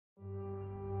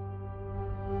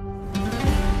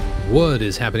What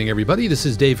is happening, everybody? This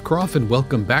is Dave Croft, and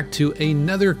welcome back to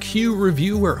another Q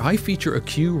review where I feature a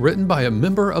Q written by a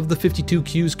member of the 52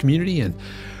 Qs community and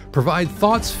provide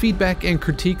thoughts, feedback, and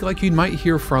critique like you might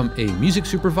hear from a music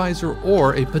supervisor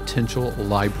or a potential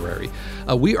library.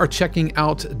 We are checking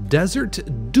out Desert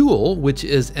Duel, which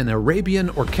is an Arabian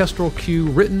Orchestral Q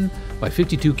written by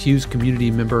 52 Qs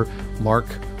community member Mark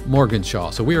Morgon-Shaw.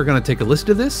 So we are going to take a listen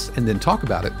to this and then talk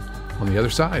about it on the other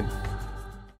side.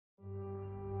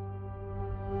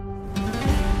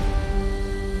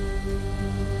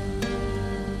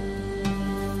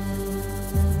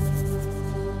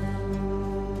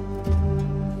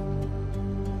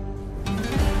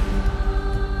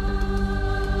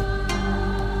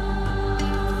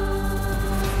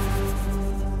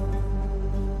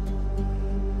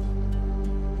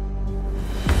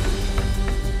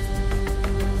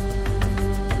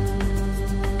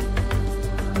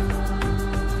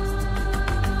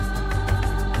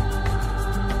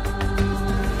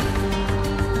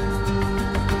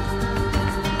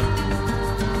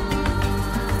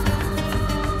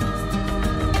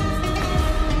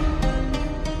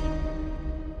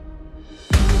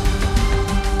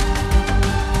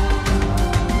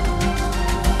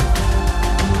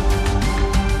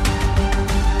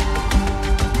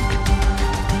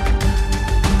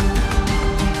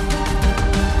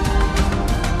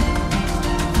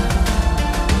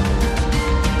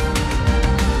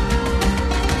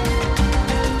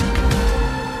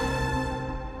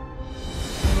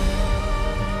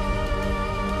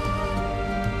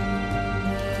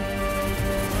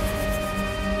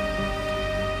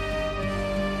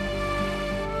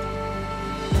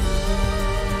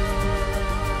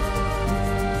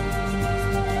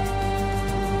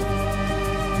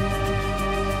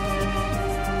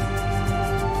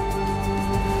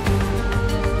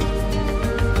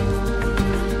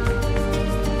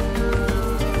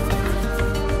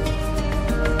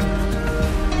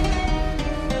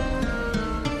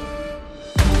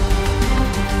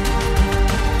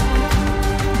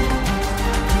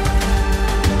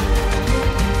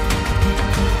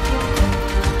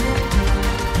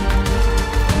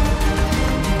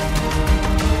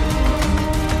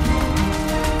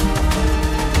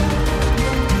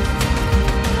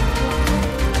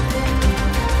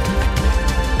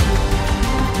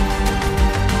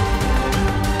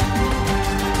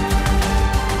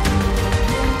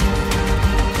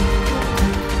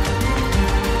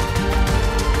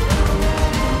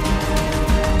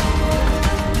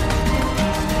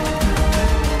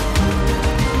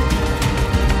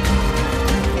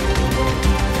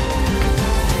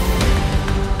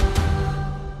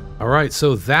 All right,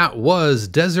 so that was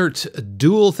Desert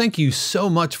Duel. Thank you so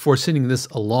much for sending this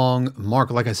along, Mark.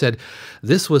 Like I said,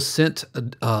 this was sent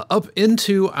up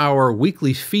into our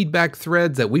weekly feedback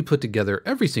thread that we put together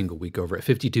every single week over at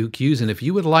 52 Qs. And if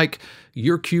you would like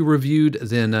your Q reviewed,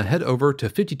 then head over to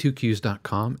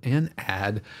 52qs.com and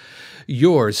add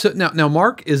yours. So now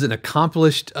Mark is an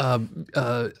accomplished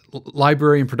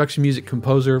library and production music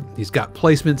composer. He's got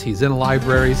placements. He's in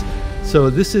libraries.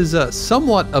 So this is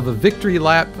somewhat of a victory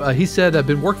lap. He said, I've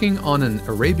been working on an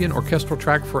Arabian orchestral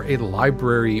track for a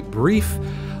library brief,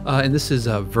 and this is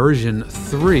version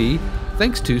 3,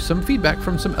 thanks to some feedback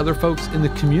from some other folks in the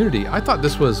community. I thought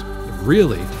this was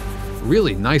really,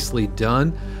 really nicely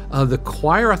done. The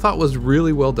choir I thought was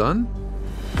really well done.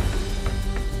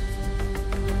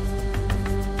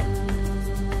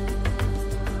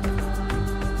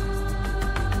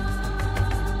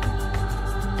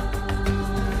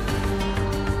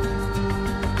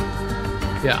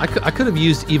 Yeah, I could have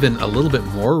used even a little bit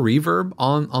more reverb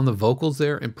on the vocals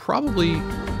there, and probably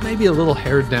maybe a little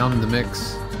hair down in the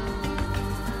mix.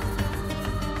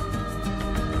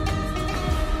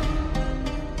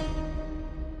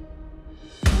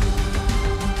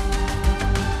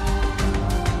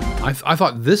 I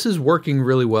thought this is working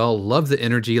really well. Love the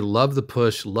energy, love the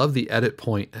push, love the edit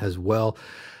point as well.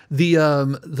 There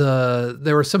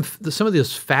were some of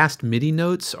those fast MIDI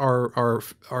notes are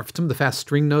some of the fast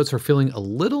string notes are feeling a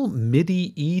little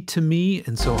MIDI-y to me,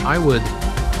 and so I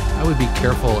would be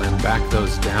careful and back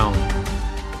those down,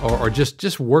 or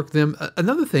just work them.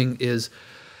 Another thing is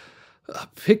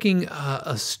picking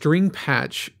a string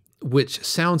patch which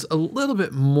sounds a little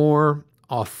bit more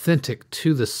authentic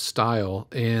to the style,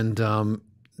 and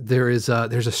there's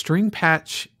a string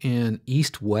patch in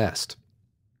East West.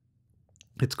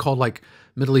 It's called like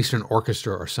Middle Eastern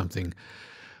Orchestra or something,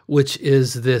 which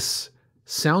is this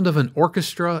sound of an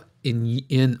orchestra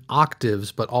in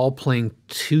octaves, but all playing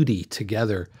 2D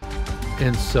together.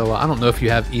 And so I don't know if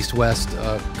you have East-West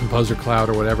Composer Cloud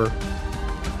or whatever,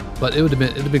 But it'd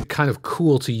have been kind of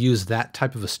cool to use that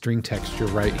type of a string texture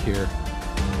right here.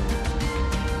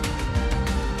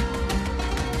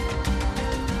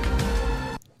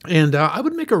 And I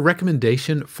would make a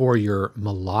recommendation for your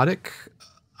melodic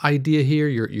idea here,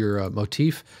 your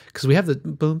motif, because we have the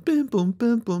boom, boom, boom,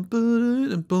 boom, boom,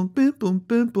 boom, boom, boom, boom,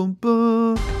 boom, boom,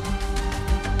 boom.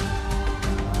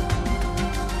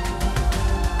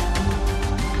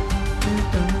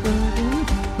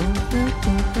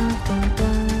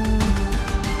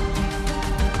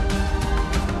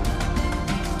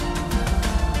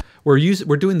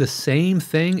 We're doing the same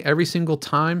thing every single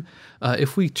time.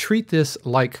 If we treat this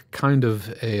like kind of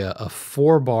a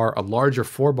 4-bar, a larger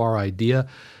 4-bar idea,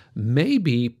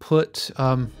 maybe put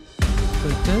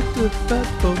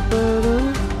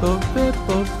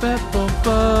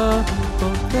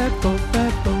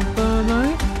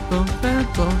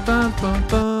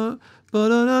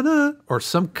or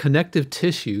some connective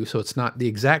tissue, so it's not the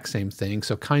exact same thing.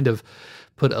 So kind of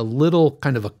put a little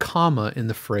kind of a comma in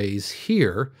the phrase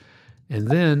here. And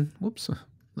then, whoops,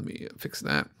 let me fix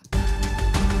that.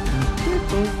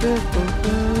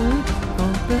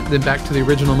 Then back to the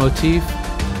original motif.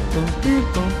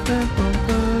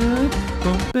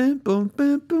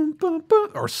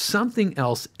 Or something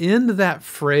else in that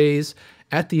phrase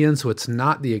at the end, so it's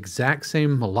not the exact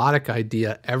same melodic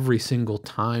idea every single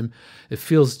time. It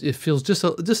feels just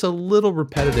a little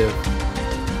repetitive.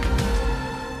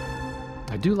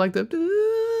 I do like that.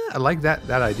 I like that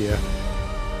idea.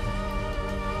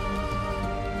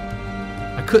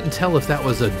 I couldn't tell if that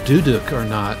was a duduk or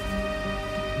not.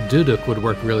 Duduk would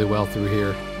work really well through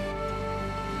here.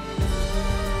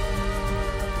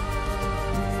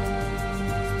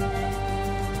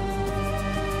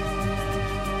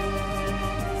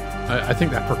 I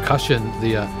think that percussion,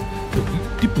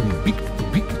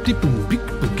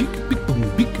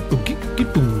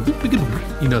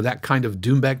 you know, that kind of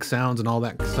doumbek sounds and all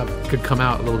that stuff could come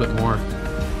out a little bit more.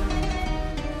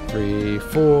 3,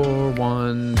 4,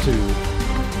 1, 2.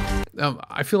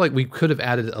 I feel like we could have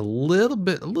added a little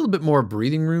bit more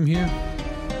breathing room here.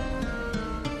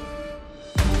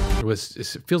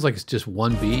 It feels like it's just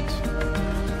one beat.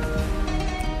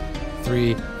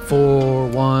 3, 4,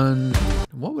 1.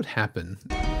 What would happen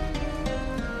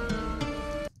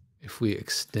if we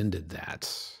extended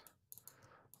that?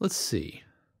 Let's see.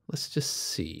 Let's just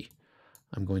see.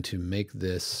 I'm going to make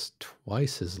this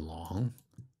twice as long.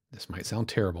 This might sound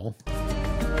terrible.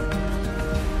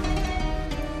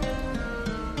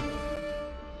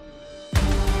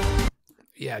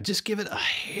 Yeah, just give it a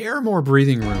hair more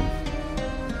breathing room.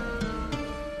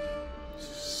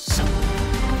 So.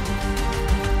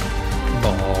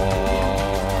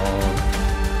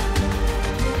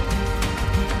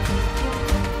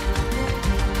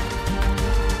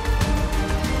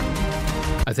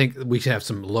 I think we should have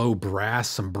some low brass,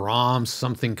 some Brahms,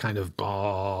 something kind of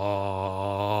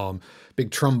big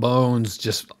trombones,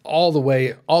 just all the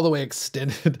way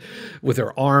extended with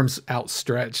their arms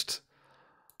outstretched.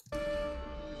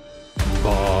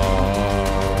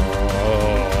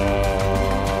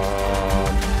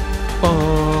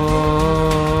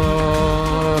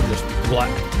 Just black,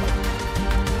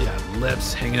 yeah,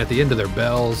 lips hanging at the end of their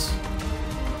bells.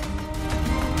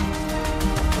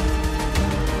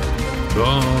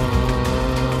 Bum,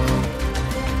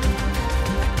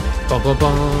 bum, bum, bum,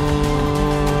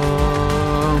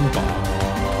 bum,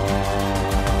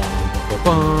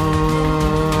 bum,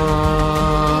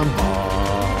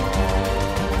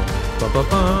 bum, bum,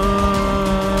 bum,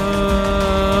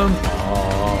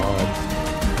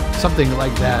 something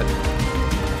like that.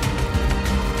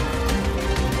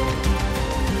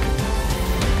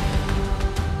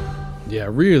 Yeah,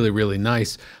 really, really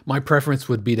nice. My preference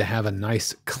would be to have a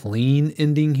nice clean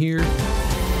ending here.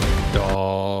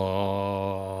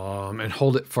 And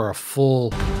hold it for a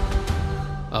full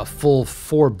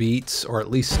 4 beats, or at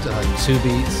least 2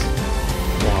 beats.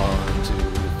 1, 2,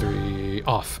 3,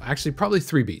 off. Actually, probably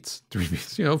 3 beats. 3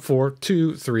 beats, you know, 4,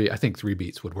 2, 3. I think 3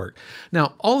 beats would work.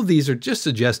 Now, all of these are just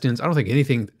suggestions. I don't think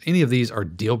any of these are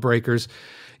deal breakers.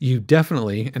 You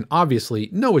definitely and obviously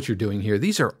know what you're doing here.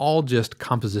 These are all just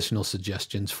compositional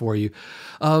suggestions for you.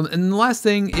 And the last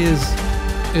thing is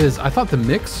I thought the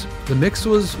mix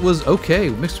was okay.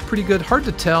 The mix was pretty good. Hard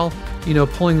to tell, you know,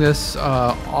 pulling this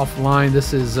offline.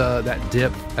 This is that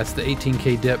dip. That's the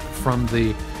 18K dip from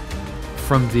the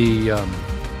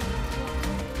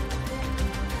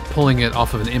pulling it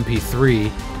off of an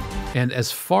MP3. And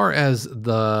as far as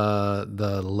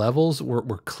the levels,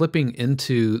 we're clipping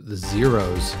into the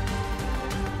zeros.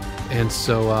 And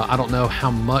so I don't know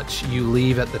how much you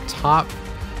leave at the top.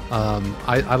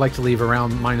 I like to leave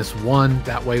around -1.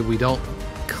 That way we don't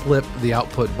clip the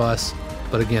output bus.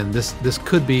 But again, this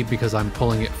could be because I'm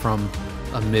pulling it from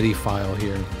a MIDI file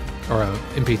here, or a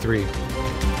MP3.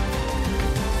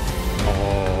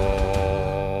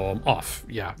 Off.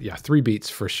 Yeah, 3 beats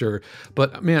for sure.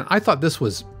 But man, I thought this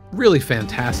was really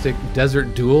fantastic.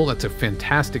 Desert Duel, that's a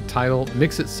fantastic title.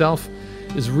 Mix itself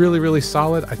is really, really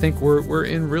solid. I think we're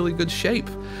in really good shape.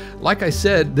 Like I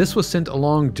said, this was sent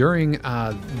along during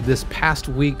this past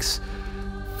week's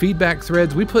feedback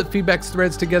threads. We put feedback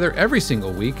threads together every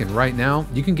single week, and right now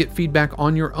you can get feedback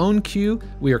on your own cue.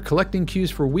 We are collecting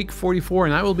cues for week 44,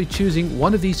 and I will be choosing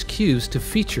one of these cues to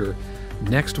feature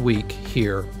next week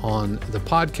here on the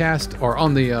podcast, or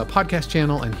on the podcast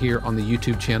channel, and here on the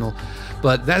YouTube channel.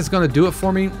 But that's going to do it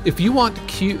for me. If you want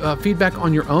feedback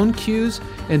on your own cues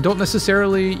and don't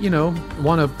necessarily,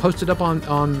 want to post it up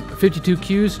on 52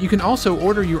 Cues, you can also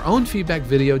order your own feedback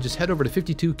video. Just head over to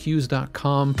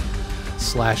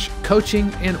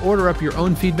 52cues.com/coaching and order up your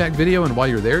own feedback video. And while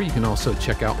you're there, you can also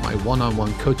check out my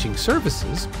one-on-one coaching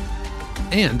services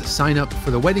and sign up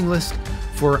for the waiting list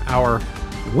for our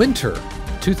winter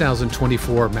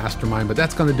 2024 mastermind. But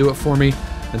that's going to do it for me.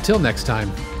 Until next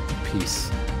time,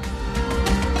 peace.